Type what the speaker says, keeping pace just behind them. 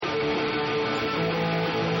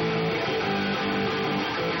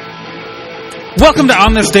Welcome to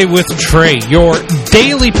On This Day with Trae, your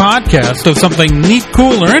daily podcast of something neat,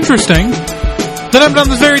 cool, or interesting that happened on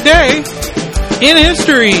this very day in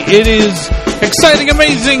history. It is exciting,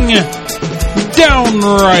 amazing,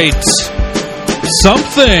 downright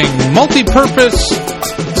something, multi-purpose,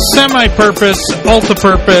 semi-purpose,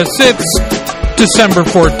 ulti-purpose. It's December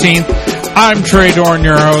 14th. I'm Trae Dorn,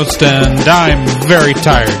 your host, and I'm very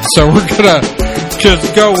tired, so we're gonna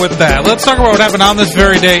just go with that. Let's talk about what happened on this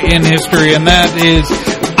very day in history, and that is,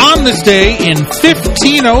 on this day in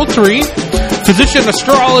 1503, physician,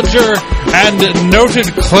 astrologer, and noted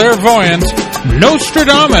clairvoyant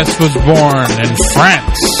Nostradamus was born in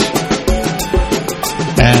France.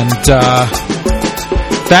 And,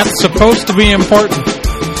 that's supposed to be important.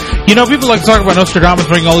 You know, people like to talk about Nostradamus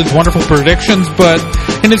making all these wonderful predictions, but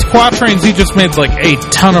in his quatrains, he just made, like, a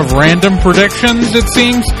ton of random predictions, it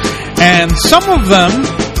seems. And some of them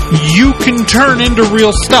you can turn into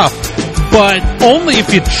real stuff, but only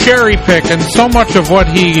if you cherry pick, and so much of what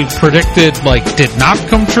he predicted, like, did not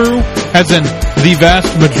come true, as in the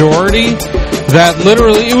vast majority, that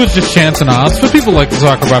literally it was just chance and odds. But people like to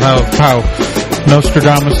talk about how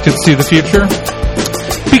Nostradamus could see the future,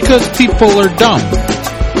 because people are dumb,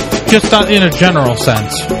 just not in a general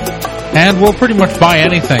sense, and will pretty much buy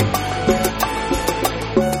anything.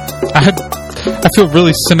 I feel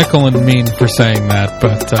really cynical and mean for saying that,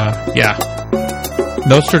 but, yeah.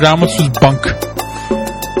 Nostradamus was bunk.